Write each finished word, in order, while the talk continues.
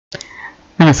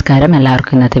നമസ്കാരം,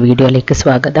 എല്ലാവർക്കും ഇന്നത്തെ വീഡിയോയിലേക്ക്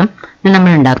സ്വാഗതം.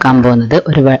 നമ്മൾ ഉണ്ടാക്കാൻ പോകുന്നത്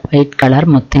ഒരു വൈറ്റ് കളർ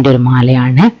മുത്തിന്റെ ഒരു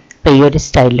മാലയാണ്. അപ്പോൾ ഈ ഒരു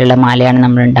സ്റ്റൈലിലുള്ള മാലയാണ്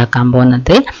നമ്മൾ ഉണ്ടാക്കാൻ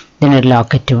പോകുന്നത്. ഇതിനൊരു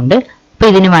ലോക്കറ്റും ഉണ്ട്. അപ്പോൾ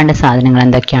ഇതിന് വേണ്ട സാധനങ്ങൾ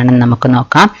എന്തൊക്കെയാണെന്ന് നമുക്ക്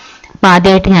നോക്കാം. അപ്പോൾ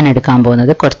ആദ്യമായിട്ട് ഞാൻ എടുക്കാൻ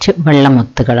പോകുന്നത് കുറച്ച് വെള്ള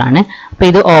മുത്തുകളാണ്. അപ്പോൾ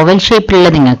ഇത് ഓവൽ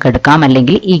ഷേപ്പിലുള്ള നിങ്ങൾക്ക് എടുക്കാം,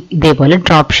 അല്ലെങ്കിൽ ഇതേപോലെ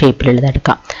ഡ്രോപ്പ് ഷേപ്പിലുള്ളത്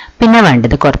എടുക്കാം. പിന്നെ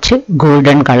വേണ്ടത് കുറച്ച്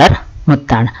ഗോൾഡൻ കളർ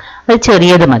മുത്താണ്. അത്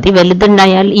ചെറിയത് മതി,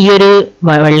 വലുതുണ്ടായാൽ ഈ ഒരു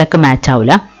വെള്ളക്ക് മാച്ച്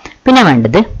ആവില്ല. പിന്നെ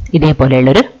വേണ്ടത്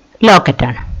ഇതേപോലെയുള്ളൊരു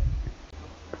ലോക്കറ്റാണ്.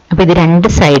 അപ്പോൾ ഇത് രണ്ട്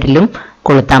സൈഡിലും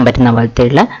കൊളുത്താൻ പറ്റുന്ന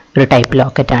പോലത്തെയുള്ള ഒരു ടൈപ്പ്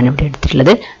ലോക്കറ്റാണ് ഇവിടെ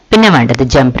എടുത്തിട്ടുള്ളത്. പിന്നെ വേണ്ടത്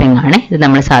ജംപ് റിംഗ് ആണ്. ഇത്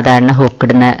നമ്മൾ സാധാരണ ഹുക്ക്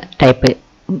ഇടുന്ന ടൈപ്പ്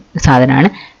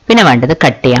സാധനമാണ്. പിന്നെ വേണ്ടത്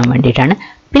കട്ട് ചെയ്യാൻ വേണ്ടിയിട്ടാണ്.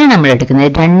 പിന്നെ നമ്മൾ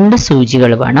എടുക്കുന്നത് രണ്ട്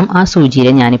സൂചികൾ വേണം. ആ സൂചിയിൽ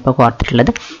ഞാനിപ്പോൾ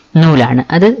കോർത്തിട്ടുള്ളത് നൂലാണ്.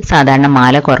 അത് സാധാരണ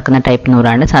മാല കോർക്കുന്ന ടൈപ്പ്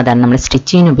നൂലാണ്, സാധാരണ നമ്മൾ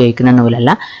സ്റ്റിച്ചിങ്ങിന് ഉപയോഗിക്കുന്ന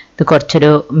നൂലല്ല. ഇത്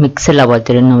കുറച്ചൊരു മിക്സ് ഉള്ള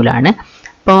പോലത്തെ ഒരു നൂലാണ്.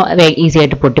 അപ്പോൾ ഈസി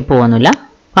ആയിട്ട് പൊട്ടിപ്പോകുന്നില്ല.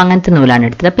 അപ്പം അങ്ങനത്തെ നൂലാണ്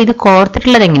എടുത്തത്. അപ്പോൾ ഇത്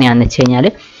കോർത്തിട്ടുള്ളത് എങ്ങനെയാണെന്ന് വെച്ച് കഴിഞ്ഞാൽ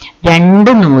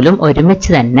രണ്ട് നൂലും ഒരുമിച്ച്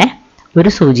തന്നെ ഒരു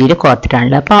സൂചിയിൽ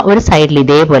കോർത്തിട്ടാണുള്ളത്. അപ്പോൾ ഒരു സൈഡിൽ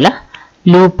ഇതേപോലെ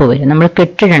ലൂപ്പ് വരും. നമ്മൾ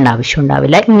കെട്ടിടേണ്ട ആവശ്യം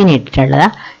ഉണ്ടാവില്ല. ഇങ്ങനെ ഇട്ടിട്ടുള്ളതാ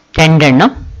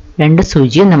രണ്ട്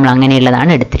സൂചിയും നമ്മൾ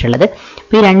അങ്ങനെയുള്ളതാണ് എടുത്തിട്ടുള്ളത്.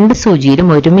 അപ്പോൾ ഈ രണ്ട്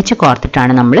സൂചിയിലും ഒരുമിച്ച്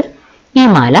കോർത്തിട്ടാണ് നമ്മൾ ഈ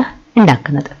മാല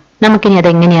ഉണ്ടാക്കുന്നത്. നമുക്കിനി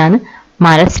അതെങ്ങനെയാണ്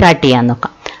മാല സ്റ്റാർട്ട് ചെയ്യാൻ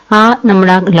നോക്കാം.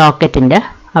 നമ്മുടെ ലോക്കറ്റിൻ്റെ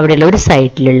അവിടെയുള്ള ഒരു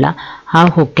സൈഡിലുള്ള ആ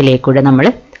ഹുക്കിലേക്കൂടെ നമ്മൾ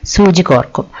സൂചി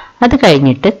കോർക്കും. അത്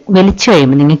കഴിഞ്ഞിട്ട് വലിച്ചു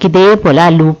കഴിയുമ്പോൾ നിങ്ങൾക്ക് ഇതേപോലെ ആ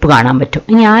ലൂപ്പ് കാണാൻ പറ്റും.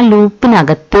 ഇനി ആ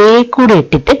ലൂപ്പിനകത്തേക്കൂടെ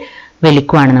ഇട്ടിട്ട്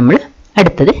വലിക്കുവാണ് നമ്മൾ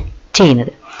അടുത്തത്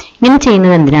ചെയ്യുന്നത്. ഇങ്ങനെ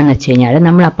ചെയ്യുന്നത് എന്തിനാന്ന് വെച്ച് കഴിഞ്ഞാൽ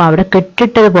നമ്മൾ അപ്പോൾ അവിടെ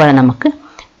കെട്ടിട്ടതുപോലെ നമുക്ക്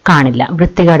കാണില്ല,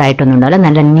 വൃത്തികേടായിട്ടൊന്നും ഉണ്ടാവില്ല,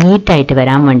 നല്ല നീറ്റായിട്ട്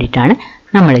വരാൻ വേണ്ടിയിട്ടാണ്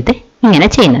നമ്മളിത് ഇങ്ങനെ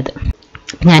ചെയ്യുന്നത്.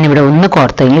 ഞാനിവിടെ ഒന്ന്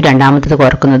കോർത്ത് കഴിഞ്ഞു. രണ്ടാമത്തത്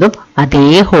കോർക്കുന്നതും അതേ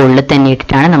ഹോളിൽ തന്നെ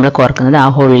ഇട്ടിട്ടാണ് നമ്മൾ കോർക്കുന്നത്. ആ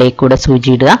ഹോളിലേക്ക് കൂടെ സൂചി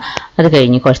ഇടുക. അത്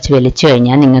കഴിഞ്ഞ് കുറച്ച് വലിച്ചു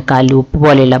കഴിഞ്ഞാൽ നിങ്ങൾക്ക് ആ ലൂപ്പ്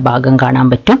പോലെയുള്ള ഭാഗം കാണാൻ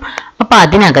പറ്റും. അപ്പോൾ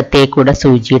അതിനകത്തേക്കൂടെ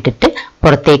സൂചി ഇട്ടിട്ട്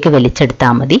പുറത്തേക്ക്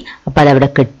വലിച്ചെടുത്താൽ മതി. അപ്പോൾ അതവിടെ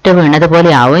കെട്ട്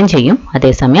വീണതുപോലെ ആവുകയും ചെയ്യും.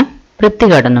 അതേസമയം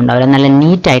വൃത്തികേടൊന്നും ഉണ്ടാവില്ല, നല്ല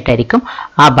നീറ്റായിട്ടായിരിക്കും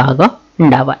ആ ഭാഗം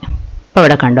ഉണ്ടാവാൻ. അപ്പോൾ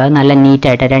ഇവിടെ കണ്ടോ, അത് നല്ല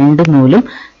നീറ്റായിട്ട് രണ്ട് നൂലും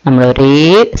നമ്മൾ ഒരേ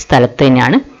സ്ഥലത്ത്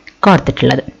തന്നെയാണ്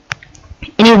കോർത്തിട്ടുള്ളത്.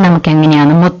 ഇനി നമുക്ക്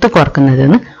എങ്ങനെയാണ് മുത്ത്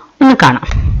കോർക്കുന്നതെന്ന് ഒന്ന് കാണാം.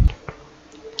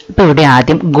 അപ്പോൾ ഇവിടെ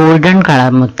ആദ്യം ഗോൾഡൻ കളർ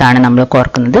മുത്താണ് നമ്മൾ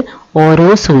കോർക്കുന്നത്. ഓരോ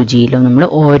സൂചിയിലും നമ്മൾ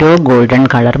ഓരോ ഗോൾഡൻ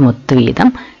കളർ മുത്ത് വീതം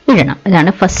ഇടണം.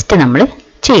 ഇതാണ് ഫസ്റ്റ് നമ്മൾ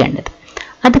ചെയ്യേണ്ടത്.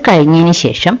 അത് കഴിഞ്ഞതിന്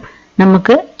ശേഷം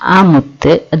നമുക്ക് ആ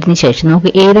മുത്ത്, അതിന് ശേഷം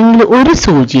നമുക്ക് ഏതെങ്കിലും ഒരു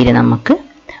സൂചിയിൽ നമുക്ക്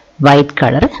വൈറ്റ്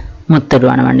കളർ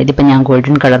മുത്തിടുവാണ് വേണ്ടത്. ഇതിപ്പോൾ ഞാൻ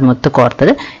ഗോൾഡൻ കളർ മുത്ത്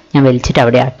കോർത്തത് ഞാൻ വലിച്ചിട്ട്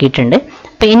അവിടെ ആക്കിയിട്ടുണ്ട്.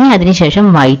 അപ്പോൾ ഇനി അതിനുശേഷം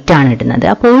വൈറ്റ് ആണ് ഇടുന്നത്.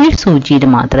 അപ്പോൾ ഒരു സൂചിയിൽ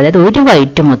മാത്രം, അതായത് ഒരു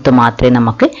വൈറ്റ് മുത്ത് മാത്രമേ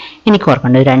നമുക്ക് ഇനി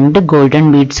കോർക്കേണ്ടത്. രണ്ട് ഗോൾഡൻ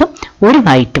ബീഡ്സും ഒരു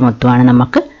വൈറ്റ് മുത്തുമാണ്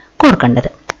നമുക്ക് കോർക്കേണ്ടത്.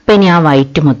 അപ്പോൾ ഇനി ആ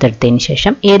വൈറ്റ് മുത്തെടുത്തതിന്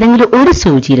ശേഷം ഏതെങ്കിലും ഒരു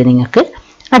സൂചിയിൽ നിങ്ങൾക്ക്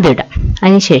അതിടാം.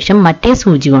 അതിനുശേഷം മറ്റേ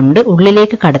സൂചി കൊണ്ട്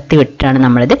ഉള്ളിലേക്ക് കടത്തി വിട്ടിട്ടാണ്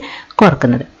നമ്മളിത്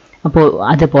കോർക്കുന്നത്.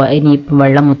 അപ്പോൾ ഇനിയിപ്പം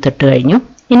വെള്ളം മുത്തിട്ട് കഴിഞ്ഞു.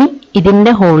 ഇനി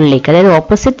ഇതിൻ്റെ ഹോളിലേക്ക്, അതായത്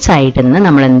ഓപ്പോസിറ്റ് സൈഡിൽ നിന്ന്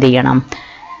നമ്മൾ എന്ത് ചെയ്യണം,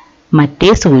 മറ്റേ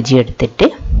സൂചി എടുത്തിട്ട്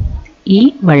ഈ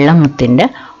വെള്ളമുത്തിൻ്റെ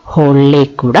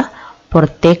ഹോളിലേക്കൂടെ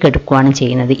പുറത്തേക്ക് എടുക്കുകയാണ്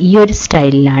ചെയ്യുന്നത്. ഈ ഒരു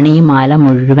സ്റ്റൈലിലാണ് ഈ മാല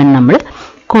മുഴുവൻ നമ്മൾ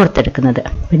കോർത്തെടുക്കുന്നത്.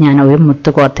 അപ്പം ഞാൻ ഒരു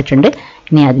മുത്ത് കോർത്തിട്ടുണ്ട്.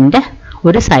 ഇനി അതിൻ്റെ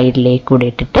ഒരു സൈഡിലേക്കൂടെ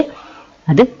ഇട്ടിട്ട്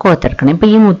അത് കോർത്തെടുക്കണം. ഇപ്പം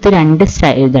ഈ മുത്ത് രണ്ട്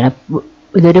ഇതാണ്.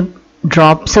 ഇതൊരു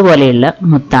ഡ്രോപ്സ് പോലെയുള്ള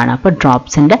മുത്താണ്. അപ്പോൾ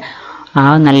ഡ്രോപ്സിൻ്റെ ആ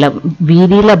നല്ല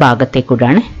വീതിയുള്ള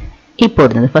ഭാഗത്തേക്കൂടാണ് ഇപ്പോൾ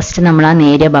ഇടുന്നത്. ഫസ്റ്റ് നമ്മൾ ആ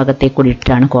നേരിയ ഭാഗത്തേക്കൂടി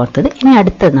ഇട്ടിട്ടാണ് കോർത്തത്. ഇനി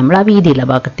അടുത്തത് നമ്മൾ ആ വീതിയുള്ള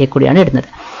ഭാഗത്തേക്കൂടിയാണ് ഇടുന്നത്.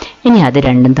 ഇനി അത്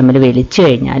രണ്ടും തമ്മിൽ വലിച്ചു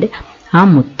കഴിഞ്ഞാൽ ആ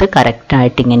മുത്ത്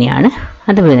കറക്റ്റായിട്ട് ഇങ്ങനെയാണ്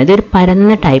അത് വീഴുന്നത്. ഒരു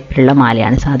പരന്ന ടൈപ്പിലുള്ള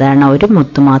മാലയാണ്. സാധാരണ ഒരു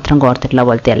മുത്ത് മാത്രം കോർത്തിട്ടുള്ള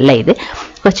പോലത്തെ അല്ല ഇത്.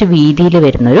 കുറച്ച് വീതിയിൽ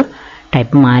വരുന്നൊരു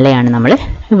ടൈപ്പ് മാലയാണ് നമ്മൾ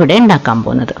ഇവിടെ ഉണ്ടാക്കാൻ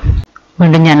പോകുന്നത്.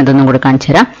 വീണ്ടും ഞാനതൊന്നും കൂടെ കാണിച്ചു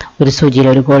തരാം. ഒരു സൂചിയിൽ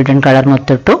ഒരു ഗോൾഡൻ കളർ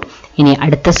മുത്തിട്ടു. ഇനി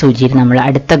അടുത്ത സൂചിയിൽ നമ്മൾ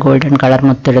അടുത്ത ഗോൾഡൻ കളർ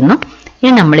മുത്തിടുന്നു.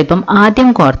 ഇനി നമ്മളിപ്പം ആദ്യം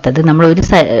കോർത്തത് നമ്മൾ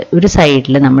ഒരു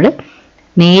സൈഡിൽ നമ്മൾ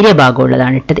നേരിയ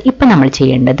ഭാഗമുള്ളതാണ് ഇട്ടത്. ഇപ്പം നമ്മൾ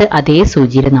ചെയ്യേണ്ടത് അതേ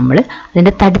സൂചിയിൽ നമ്മൾ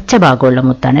അതിൻ്റെ തടിച്ച ഭാഗമുള്ള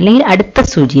മുത്താണ്, അല്ലെങ്കിൽ അടുത്ത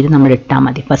സൂചിയിൽ നമ്മൾ ഇട്ടാൽ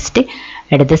മതി. ഫസ്റ്റ്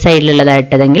ഇടത് സൈഡിലുള്ളതാണ്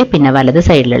ഇട്ടതെങ്കിൽ പിന്നെ വലത്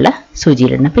സൈഡിലുള്ള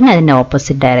സൂചിയിലിടണം. പിന്നെ അതിൻ്റെ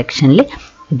ഓപ്പോസിറ്റ് ഡയറക്ഷനിൽ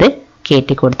ഇത്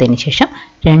കയറ്റി കൊടുത്തതിന് ശേഷം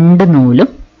രണ്ട് നൂലും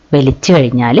വലിച്ചു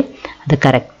കഴിഞ്ഞാൽ അത്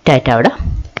കറക്റ്റായിട്ട് അവിടെ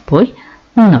പോയി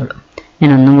നിന്നോളും.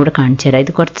 ഞാൻ ഒന്നും കൂടെ കാണിച്ചു തരാം.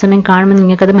 ഇത് കുറച്ച് സമയം കാണുമ്പോൾ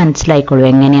നിങ്ങൾക്കത് മനസ്സിലായിക്കോളൂ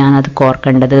എങ്ങനെയാണ് അത്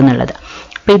കോർക്കേണ്ടത് എന്നുള്ളത്.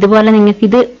 അപ്പോൾ ഇതുപോലെ നിങ്ങൾക്ക്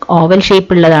ഇത് ഓവൽ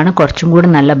ഷേപ്പുള്ളതാണ് കുറച്ചും കൂടി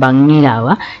നല്ല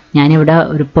ഭംഗിയിലാവുക. ഞാനിവിടെ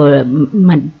ഒരു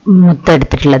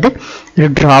മുത്തെടുത്തിട്ടുള്ളത് ഒരു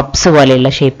ഡ്രോപ്സ് പോലെയുള്ള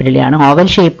ഷേപ്പിലാണ്. ഓവൽ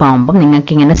ഷേപ്പ് ആകുമ്പം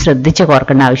നിങ്ങൾക്ക് ഇങ്ങനെ ശ്രദ്ധിച്ച്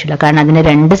കോർക്കേണ്ട ആവശ്യമില്ല, കാരണം അതിന്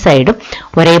രണ്ട് സൈഡും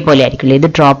ഒരേപോലെ ആയിരിക്കില്ല. ഇത്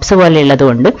ഡ്രോപ്സ് പോലെയുള്ളത്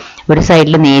കൊണ്ട് ഒരു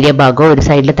സൈഡിൽ നേരിയ ഭാഗവും ഒരു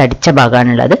സൈഡിൽ തടിച്ച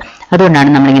ഭാഗമാണുള്ളത്.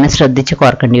 അതുകൊണ്ടാണ് നമ്മളിങ്ങനെ ശ്രദ്ധിച്ച്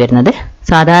കോർക്കേണ്ടി വരുന്നത്.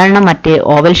 സാധാരണ മറ്റേ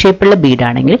ഓവൽ ഷേപ്പുള്ള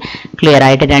ബീഡാണെങ്കിൽ ക്ലിയർ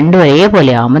ആയിട്ട് രണ്ടും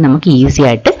ഒരേപോലെ ആകുമ്പോൾ നമുക്ക് ഈസി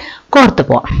ആയിട്ട് കോർത്ത്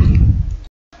പോവാം.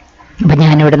 അപ്പം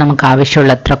ഞാനിവിടെ നമുക്ക്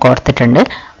ആവശ്യമുള്ളത്ര കോർത്തിട്ടുണ്ട്.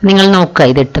 നിങ്ങൾ നോക്കുക,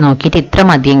 ഇതിട്ട് നോക്കിയിട്ട് ഇത്ര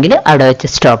മതിയെങ്കിൽ അവിടെ വെച്ച്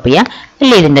സ്റ്റോപ്പ് ചെയ്യാം.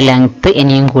 ഇല്ല ഇതിൻ്റെ ലെങ്ത്ത്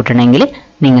ഇനിയും കൂട്ടണമെങ്കിൽ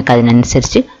നിങ്ങൾക്ക്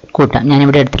അതിനനുസരിച്ച് കൂട്ടാം.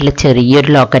 ഞാനിവിടെ എടുത്തിട്ടുള്ള ചെറിയൊരു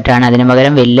ലോക്കറ്റാണ്. അതിന്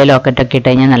പകരം വലിയ ലോക്കറ്റൊക്കെ ഇട്ട്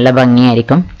കഴിഞ്ഞാൽ നല്ല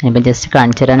ഭംഗിയായിരിക്കും. ഞാനിപ്പോൾ ജസ്റ്റ്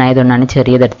കാണിച്ചു തരാനായതുകൊണ്ടാണ്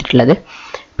ചെറിയത് എടുത്തിട്ടുള്ളത്.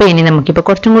 അപ്പോൾ ഇനി നമുക്കിപ്പോൾ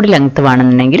കുറച്ചും കൂടി ലെങ്ത്ത്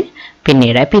വേണമെന്നുണ്ടെങ്കിൽ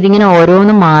പിന്നീട്. അപ്പോൾ ഇതിങ്ങനെ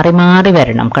ഓരോന്നും മാറി മാറി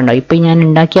വരണം. കണ്ടോ, ഇപ്പോൾ ഞാൻ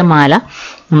ഉണ്ടാക്കിയ മാല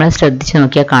നമ്മൾ ശ്രദ്ധിച്ച്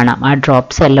നോക്കിയാൽ കാണാം, ആ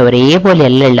ഡ്രോപ്സ് എല്ലാം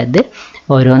ഒരേപോലെയല്ല ഉള്ളത്.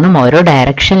 ഓരോന്നും ഓരോ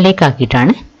ഡയറക്ഷനിലേക്ക്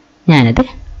ആക്കിയിട്ടാണ് ഞാനിത്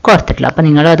കോർത്തിട്ടുള്ളത്. അപ്പോൾ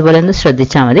നിങ്ങളും അതുപോലെ ഒന്ന്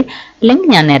ശ്രദ്ധിച്ചാൽ മതി. അല്ലെങ്കിൽ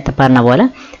ഞാൻ നേരത്തെ പറഞ്ഞ പോലെ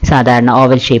സാധാരണ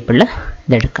ഓവൽ ഷേപ്പുള്ള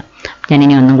ഇതെടുക്കാം.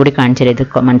 ഞാനിനി ഒന്നും കൂടി കാണിച്ചു തരാം.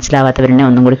 ഇത് മനസ്സിലാവാത്തവരെ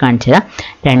ഒന്നും കൂടി കാണിച്ചു തരാം.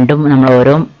 രണ്ടും നമ്മൾ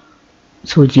ഓരോ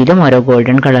സൂചിയിലും ഓരോ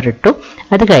ഗോൾഡൻ കളർ ഇട്ടു.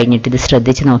 അത് കഴിഞ്ഞിട്ട് ഇത്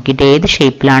ശ്രദ്ധിച്ച് നോക്കിയിട്ട് ഏത്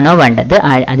ഷേപ്പിലാണോ വേണ്ടത്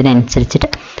അതിനനുസരിച്ചിട്ട്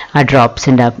ആ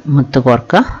ഡ്രോപ്സിൻ്റെ മുത്ത്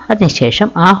കോർക്കുക. അതിനുശേഷം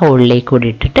ആ ഹോളിലേക്ക് കൂടി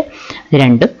ഇട്ടിട്ട് ഇത്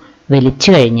രണ്ടും വലിച്ചു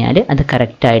കഴിഞ്ഞാൽ അത്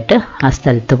കറക്റ്റായിട്ട് ആ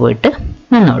സ്ഥലത്ത് പോയിട്ട്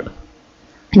നിന്നോളൂ.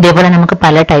 ഇതേപോലെ നമുക്ക്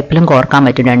പല ടൈപ്പിലും കോർക്കാൻ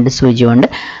പറ്റും 2 സൂചി കൊണ്ട്.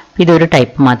 ഇതൊരു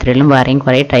ടൈപ്പ് മാത്രമേ ഉള്ളൂ, വേറെയും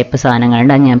കുറേ ടൈപ്പ്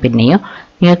സാധനങ്ങളുണ്ട്. അത് ഞാൻ പിന്നെയും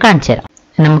നിങ്ങൾക്ക് കാണിച്ചു തരാം.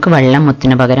 നമുക്ക് വെള്ളം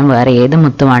മുത്തിന് പകരം വേറെ ഏത്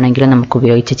മുത്ത് വേണമെങ്കിലും നമുക്ക്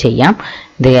ഉപയോഗിച്ച് ചെയ്യാം.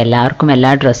 ഇത് എല്ലാവർക്കും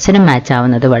എല്ലാ ഡ്രസ്സിനും മാച്ച്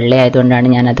ആവുന്നത് വെള്ള ആയതുകൊണ്ടാണ്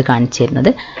ഞാനത് കാണിച്ചു തരുന്നത്.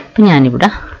 അപ്പം ഞാനിവിടെ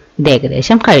ഇത്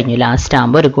ഏകദേശം കഴിഞ്ഞു. ലാസ്റ്റ്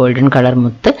ആകുമ്പോൾ ഒരു ഗോൾഡൻ കളർ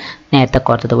മുത്ത് നേരത്തെ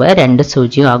കോർത്തതുപോലെ 2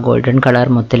 സൂചിയും ആ ഗോൾഡൻ കളർ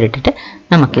മുത്തിലിട്ടിട്ട്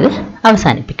നമുക്കിത്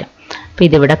അവസാനിപ്പിക്കാം. അപ്പോൾ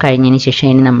ഇതിവിടെ കഴിഞ്ഞതിന് ശേഷം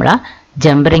ഇനി നമ്മൾ ആ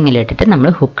ജംപറിങ്ങിലിട്ടിട്ട് നമ്മൾ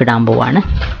ഹുക്ക് ഇടാൻ പോവാണ്.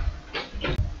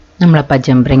 നമ്മളപ്പോൾ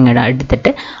ജംപറിങ്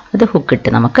എടുത്തിട്ട് അത് ഹുക്കിട്ട്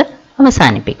നമുക്ക്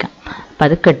അവസാനിപ്പിക്കാം. അപ്പോൾ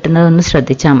അത് കെട്ടുന്നതൊന്ന്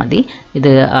ശ്രദ്ധിച്ചാൽ മതി. ഇത്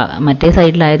മറ്റേ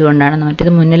സൈഡിലായതുകൊണ്ടാണ്,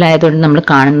 മറ്റേത് മുന്നിലായതുകൊണ്ട് നമ്മൾ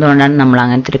കാണുന്നതുകൊണ്ടാണ് നമ്മൾ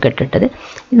അങ്ങനത്തെ ഒരു കെട്ടിട്ടത്.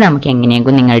 ഇത് നമുക്ക്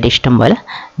എങ്ങനെയെങ്കിലും നിങ്ങളുടെ ഇഷ്ടം പോലെ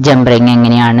ജംപറിങ്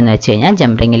എങ്ങനെയാണെന്ന് വെച്ച് കഴിഞ്ഞാൽ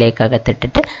ജംപറിങ്ങിലേക്ക്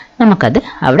അകത്തിട്ടിട്ട് നമുക്കത്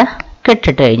അവിടെ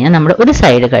കെട്ടിട്ട് കഴിഞ്ഞാൽ നമ്മൾ ഒരു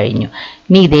സൈഡ് കഴിഞ്ഞു.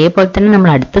 ഇനി ഇതേപോലെ തന്നെ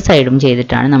നമ്മൾ അടുത്ത സൈഡും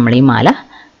ചെയ്തിട്ടാണ് നമ്മൾ ഈ മാല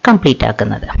കംപ്ലീറ്റ്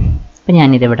ആക്കുന്നത്. അപ്പം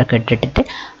ഞാനിതിവിടെ കെട്ടിട്ടിട്ട്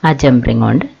ആ ജംപറിങ്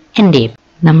കൊണ്ട് എൻ്റെ ചെയ്യും.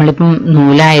 നമ്മളിപ്പം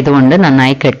നൂലായതുകൊണ്ട്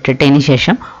നന്നായി കെട്ടിട്ടതിന്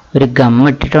ശേഷം ഒരു ഗം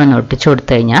ഇട്ടിട്ട് ഒന്ന് ഒട്ടിച്ചു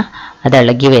കൊടുത്തു കഴിഞ്ഞാൽ അത്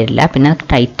ഇളകി വരില്ല. പിന്നെ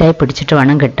ടൈറ്റായി പിടിച്ചിട്ട്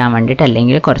വേണം കെട്ടാൻ വേണ്ടിയിട്ട്,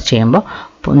 അല്ലെങ്കിൽ കുറച്ച് കഴിയുമ്പോൾ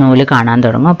നൂല് കാണാൻ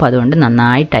തുടങ്ങും. അപ്പോൾ അതുകൊണ്ട്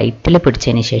നന്നായി ടൈറ്റിൽ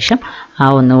പിടിച്ചതിന് ശേഷം ആ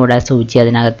ഒന്നുകൂടെ സൂചി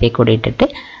അതിനകത്തേക്ക് കൂടി ഇട്ടിട്ട്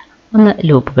ഒന്ന്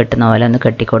ലൂപ്പ് കെട്ടുന്ന പോലെ ഒന്ന്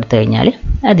കെട്ടിക്കൊടുത്തു കഴിഞ്ഞാൽ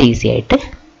അത് ഈസി ആയിട്ട്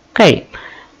കഴിയും.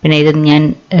 പിന്നെ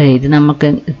ഇത് നമുക്ക്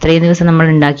ഇത്രയും ദിവസം നമ്മൾ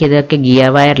ഉണ്ടാക്കിയതൊക്കെ ഗിയർ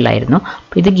വയറിലായിരുന്നു.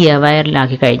 അപ്പോൾ ഇത് ഗിയർ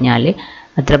വയറിലാക്കി കഴിഞ്ഞാൽ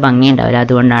അത്ര ഭംഗി ഉണ്ടാവില്ല.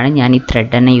 അതുകൊണ്ടാണ് ഞാൻ ഈ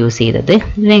ത്രെഡ് തന്നെ യൂസ് ചെയ്തത്.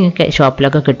 ഇത് നിങ്ങൾക്ക്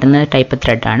ഷോപ്പിലൊക്കെ കിട്ടുന്ന ടൈപ്പ്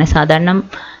ത്രെഡാണ്. സാധാരണ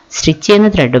സ്റ്റിച്ച് ചെയ്യുന്ന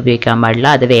ത്രെഡ് ഉപയോഗിക്കാൻ പാടില്ല,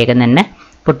 അത് വേഗം തന്നെ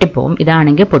പൊട്ടിപ്പോവും.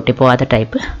 ഇതാണെങ്കിൽ പൊട്ടിപ്പോവാത്ത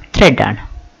ടൈപ്പ് ത്രെഡാണ്.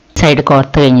 സൈഡ്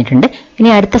കോർത്ത് കഴിഞ്ഞിട്ടുണ്ട്. ഇനി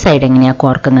അടുത്ത സൈഡ് എങ്ങനെയാണ്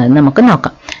കോർക്കുന്നതെന്ന് നമുക്ക്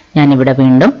നോക്കാം. ഞാനിവിടെ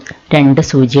വീണ്ടും 2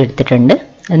 സൂചി എടുത്തിട്ടുണ്ട്.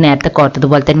 അത് നേരത്തെ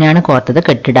കോർത്തതുപോലെ തന്നെയാണ് കോർത്തത്.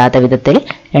 കെട്ടിടാത്ത വിധത്തിൽ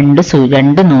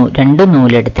 2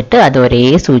 നൂലെടുത്തിട്ട് അത് ഒരേ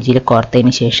സൂചിയിൽ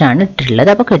കോർത്തതിന് ശേഷമാണ് ഇട്ടിട്ടുള്ളത്.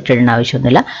 അപ്പോൾ കെട്ടിടേണ്ട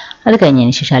ആവശ്യമൊന്നുമില്ല. അത്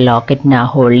കഴിഞ്ഞതിന് ശേഷം ആ ലോക്കറ്റിൻ്റെ ആ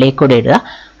ഹോളിലേക്ക് കൂടി ഇടുക.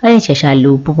 അതിനുശേഷം ആ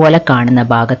ലൂപ്പ് പോലെ കാണുന്ന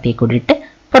ഭാഗത്തേക്ക് കൂടി ഇട്ട്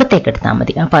പുറത്തേക്ക് എടുത്താൽ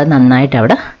മതി. അപ്പോൾ അത് നന്നായിട്ട്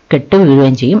അവിടെ കെട്ട്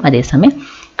വീഴുകയും ചെയ്യും. അതേസമയം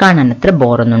കാണാൻ അത്ര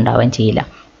ബോറൊന്നും ഉണ്ടാവുകയും ചെയ്യില്ല.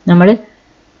 നമ്മൾ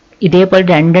ഇതേപോലെ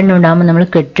 2 എണ്ണം ഉണ്ടാകുമ്പോൾ നമ്മൾ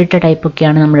കെട്ടിട്ട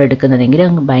ടൈപ്പൊക്കെയാണ് നമ്മൾ എടുക്കുന്നതെങ്കിൽ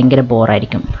ഭയങ്കര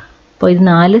ബോറായിരിക്കും. അപ്പോൾ ഇത്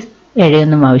 4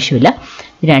 ഇഴയൊന്നും ആവശ്യമില്ല,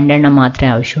 2 എണ്ണം മാത്രമേ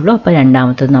ആവശ്യമുള്ളൂ. അപ്പോൾ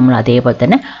രണ്ടാമത്തത് നമ്മൾ അതേപോലെ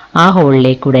തന്നെ ആ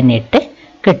ഹോളിലേക്ക് കൂടെ തന്നെ ഇട്ട്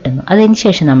കെട്ടുന്നു. അതിന്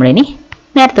ശേഷം നമ്മളിനി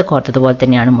നേരത്തെ കോർത്തതുപോലെ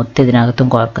തന്നെയാണ് മുത്ത് ഇതിനകത്തും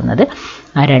കോർക്കുന്നത്.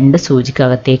 ആ 2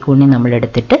 സൂചിക്കകത്തേക്ക് കൂടി നമ്മൾ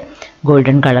എടുത്തിട്ട്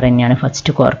ഗോൾഡൻ കളർ തന്നെയാണ്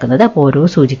ഫസ്റ്റ് കോർക്കുന്നത്. അപ്പോൾ ഓരോ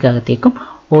സൂചിക്കകത്തേക്കും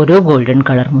ഓരോ ഗോൾഡൻ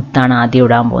കളർ മുത്താണ് ആദ്യം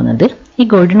ഇടാൻ പോകുന്നത്. ഈ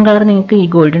ഗോൾഡൻ കളർ നിങ്ങൾക്ക് ഈ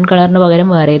ഗോൾഡൻ കളറിന് പകരം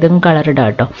വേറെ ഏതെങ്കിലും കളർ ഇടാം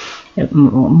കേട്ടോ.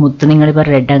 മുത്ത് നിങ്ങളിപ്പോൾ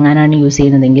റെഡ് എങ്ങാനാണ് യൂസ്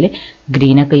ചെയ്യുന്നതെങ്കിൽ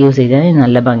ഗ്രീനൊക്കെ യൂസ് ചെയ്താൽ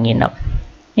നല്ല ഭംഗിയുണ്ടാവും.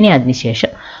 ഇനി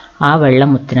അതിനുശേഷം ആ വെള്ളം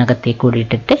മുത്തിനകത്തേക്ക് കൂടി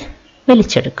ഇട്ടിട്ട്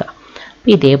വലിച്ചെടുക്കുക.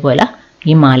 അപ്പോൾ ഇതേപോലെ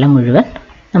ഈ മാല മുഴുവൻ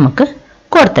നമുക്ക്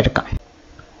കോർത്തെടുക്കാം.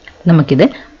 നമുക്കിത്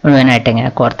മുഴുവനായിട്ട് എങ്ങനെ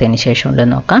കോർത്തതിന് ശേഷം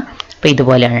ഉണ്ടെന്ന് നോക്കാം. അപ്പോൾ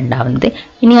ഇതുപോലെയാണ് ഉണ്ടാവുന്നത്.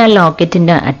 ഇനി ആ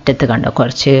ലോക്കറ്റിൻ്റെ അറ്റത്ത് കണ്ടോ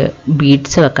കുറച്ച്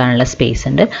ബീഡ്സ് വെക്കാനുള്ള സ്പേസ്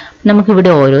ഉണ്ട്.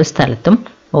 നമുക്കിവിടെ ഓരോ സ്ഥലത്തും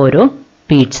ഓരോ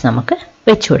ബീഡ്സ് നമുക്ക്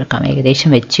വെച്ച് കൊടുക്കാം.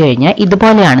 ഏകദേശം വെച്ച് കഴിഞ്ഞാൽ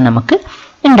ഇതുപോലെയാണ് നമുക്ക്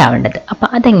ഉണ്ടാവേണ്ടത്. അപ്പോൾ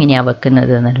അതെങ്ങനെയാണ്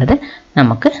വെക്കുന്നത് എന്നുള്ളത്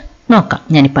നമുക്ക് നോക്കാം.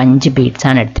 ഞാനിപ്പോൾ 5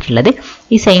 ബീഡ്സാണ് എടുത്തിട്ടുള്ളത്.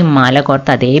 ഈ സെയിം മാല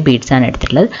കോർത്ത് അതേ ബീഡ്സാണ്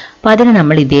എടുത്തിട്ടുള്ളത്. അപ്പോൾ അതിന്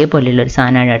നമ്മൾ ഇതേപോലെയുള്ള ഒരു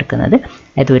സാധനമാണ് എടുക്കുന്നത്.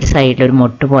 അതായത് ഒരു സൈഡിലൊരു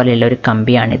മൊട്ട് പോലെയുള്ള ഒരു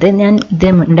കമ്പിയാണിത്.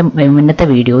 എൻ്റെ മുന്നത്തെ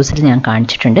വീഡിയോസിൽ ഞാൻ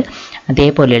കാണിച്ചിട്ടുണ്ട്.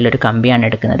 അതേപോലെയുള്ളൊരു കമ്പിയാണ്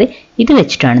എടുക്കുന്നത്. ഇത്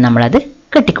വെച്ചിട്ടാണ് നമ്മളത്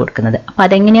കെട്ടിക്കൊടുക്കുന്നത്. അപ്പോൾ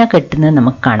അതെങ്ങനെയാണ് കെട്ടുന്നത്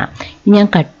നമുക്ക് കാണാം. ഇത് ഞാൻ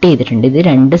കട്ട് ചെയ്തിട്ടുണ്ട്. ഇത്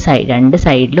രണ്ട്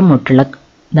സൈഡിലും മുട്ടുള്ള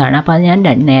ഇതാണ്. അപ്പോൾ അത്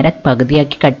ഞാൻ നേരെ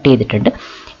പകുതിയാക്കി കട്ട് ചെയ്തിട്ടുണ്ട്.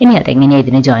 ഇനി അതെങ്ങനെയാണ്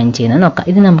ഇതിനെ ജോയിൻ ചെയ്യുന്നത് നോക്കാം.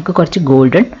 ഇത് നമുക്ക് കുറച്ച്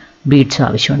ഗോൾഡൻ ബീഡ്സും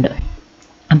ആവശ്യമുണ്ട്.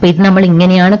 അപ്പോൾ ഇത് നമ്മൾ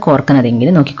ഇങ്ങനെയാണ് കോർക്കുന്നതെങ്കിൽ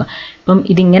നോക്കിക്കോ. ഇപ്പം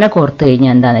ഇതിങ്ങനെ കോർത്ത്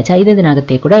കഴിഞ്ഞാൽ എന്താണെന്ന് വെച്ചാൽ ഇത്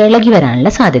ഇതിനകത്തേക്കൂടെ ഇളകി വരാനുള്ള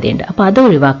സാധ്യതയുണ്ട്. അപ്പോൾ അത്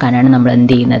ഒഴിവാക്കാനാണ് നമ്മൾ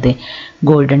എന്ത് ചെയ്യുന്നത്,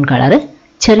 ഗോൾഡൻ കളർ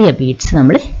ചെറിയ ബീഡ്സ്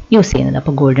നമ്മൾ യൂസ് ചെയ്യുന്നത്.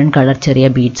 അപ്പോൾ ഗോൾഡൻ കളർ ചെറിയ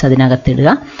ബീഡ്സ് അതിനകത്തിടുക.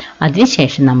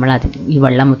 അതിനുശേഷം നമ്മൾ ഈ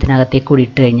വെള്ളമുത്തിനകത്തേക്ക് കൂടി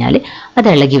ഇട്ട് കഴിഞ്ഞാൽ അത്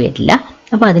ഇളകി വരില്ല.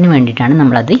 അപ്പോൾ അതിന് വേണ്ടിയിട്ടാണ്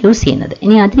നമ്മളത് യൂസ് ചെയ്യുന്നത്.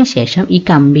 ഇനി അതിനുശേഷം ഈ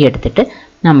കമ്പി എടുത്തിട്ട്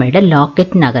നമ്മളുടെ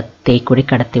ലോക്കറ്റിനകത്തേക്ക് കൂടി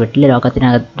കടത്തിവിട്ടില്ല,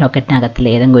 ലോക്കറ്റിനകത്തിൽ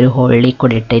ഏതെങ്കിലും ഒരു ഹോളിൽ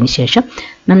കൂടി ഇട്ടതിന് ശേഷം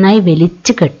നന്നായി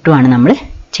വലിച്ച് കെട്ടുവാണ് നമ്മൾ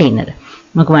ചെയ്യുന്നത്.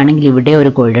 നമുക്ക് വേണമെങ്കിൽ ഇവിടെ ഒരു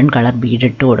ഗോൾഡൻ കളർ ബീഡ്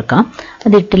ഇട്ട് കൊടുക്കാം.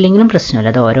 അത് ഇട്ടില്ലെങ്കിലും പ്രശ്നമില്ല,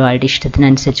 അത് ഓരോ ആളുടെ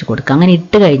ഇഷ്ടത്തിനനുസരിച്ച് കൊടുക്കാം. അങ്ങനെ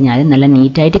ഇട്ട് കഴിഞ്ഞാൽ നല്ല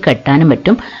നീറ്റായിട്ട് കെട്ടാനും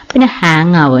പറ്റും, പിന്നെ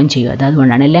ഹാങ് ആവുകയും ചെയ്യും.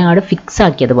 അതുകൊണ്ടാണ് എല്ലാം അവിടെ ഫിക്സ്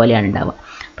ആക്കിയതുപോലെയാണ് ഉണ്ടാവുക.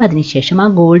 അപ്പോൾ അതിനുശേഷം ആ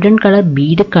ഗോൾഡൻ കളർ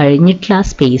ബീഡ് കഴിഞ്ഞിട്ടുള്ള ആ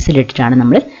സ്പേസിലിട്ടിട്ടാണ്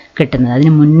നമ്മൾ കെട്ടുന്നത്.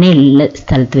 അതിന് മുന്നേ ഉള്ള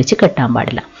സ്ഥലത്ത് വെച്ച് കെട്ടാൻ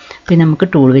പാടില്ല. പിന്നെ നമുക്ക്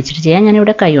ടൂൾ വെച്ചിട്ട് ചെയ്യാം.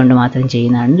 ഞാനിവിടെ കൈ കൊണ്ട് മാത്രം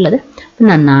ചെയ്യുന്നതാണുള്ളത്. അപ്പം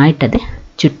നന്നായിട്ടത്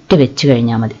ചുറ്റി വെച്ച്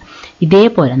കഴിഞ്ഞാൽ മതി.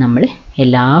 ഇതേപോലെ നമ്മൾ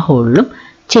എല്ലാ ഹോളിലും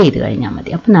ചെയ്ത് കഴിഞ്ഞാൽ മതി.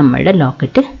 അപ്പം നമ്മളുടെ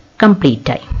ലോക്കറ്റ്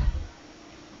കംപ്ലീറ്റായി.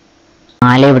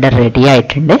 മാല ഇവിടെ റെഡി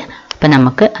ആയിട്ടുണ്ട്. അപ്പം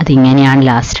നമുക്ക് അതിങ്ങനെയാണ്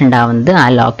ലാസ്റ്റ് ഉണ്ടാവുന്നത്. ആ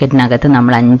ലോക്കറ്റിനകത്ത്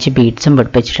നമ്മൾ 5 ബീഡ്സും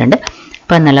പിടിപ്പിച്ചിട്ടുണ്ട്.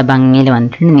 അപ്പോൾ നല്ല ഭംഗിയിൽ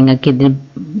വന്നിട്ടുണ്ട്. നിങ്ങൾക്ക് ഇത്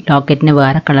ലോക്കറ്റിന്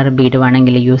വേറെ കളർ ബീഡ്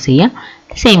വേണമെങ്കിൽ യൂസ് ചെയ്യാം,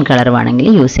 സെയിം കളർ വേണമെങ്കിൽ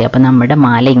യൂസ് ചെയ്യാം. അപ്പോൾ നമ്മുടെ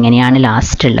മാല ഇങ്ങനെയാണ്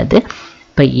ലാസ്റ്റ് ഉള്ളത്.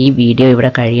 അപ്പോൾ ഈ വീഡിയോ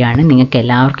ഇവിടെ കഴിയാണ്. നിങ്ങൾക്ക്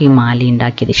എല്ലാവർക്കും ഈ മാല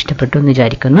ഉണ്ടാക്കിയത് ഇഷ്ടപ്പെട്ടു എന്ന്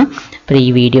വിചാരിക്കുന്നു. അപ്പോൾ ഈ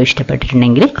വീഡിയോ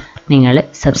ഇഷ്ടപ്പെട്ടിട്ടുണ്ടെങ്കിൽ നിങ്ങൾ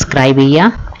സബ്സ്ക്രൈബ്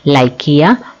ചെയ്യുക, ലൈക്ക്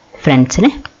ചെയ്യുക, ഫ്രണ്ട്സിന്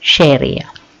ഷെയർ ചെയ്യുക.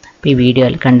 അപ്പോൾ ഈ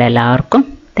വീഡിയോയിൽ കണ്ട എല്ലാവർക്കും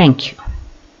താങ്ക് യു.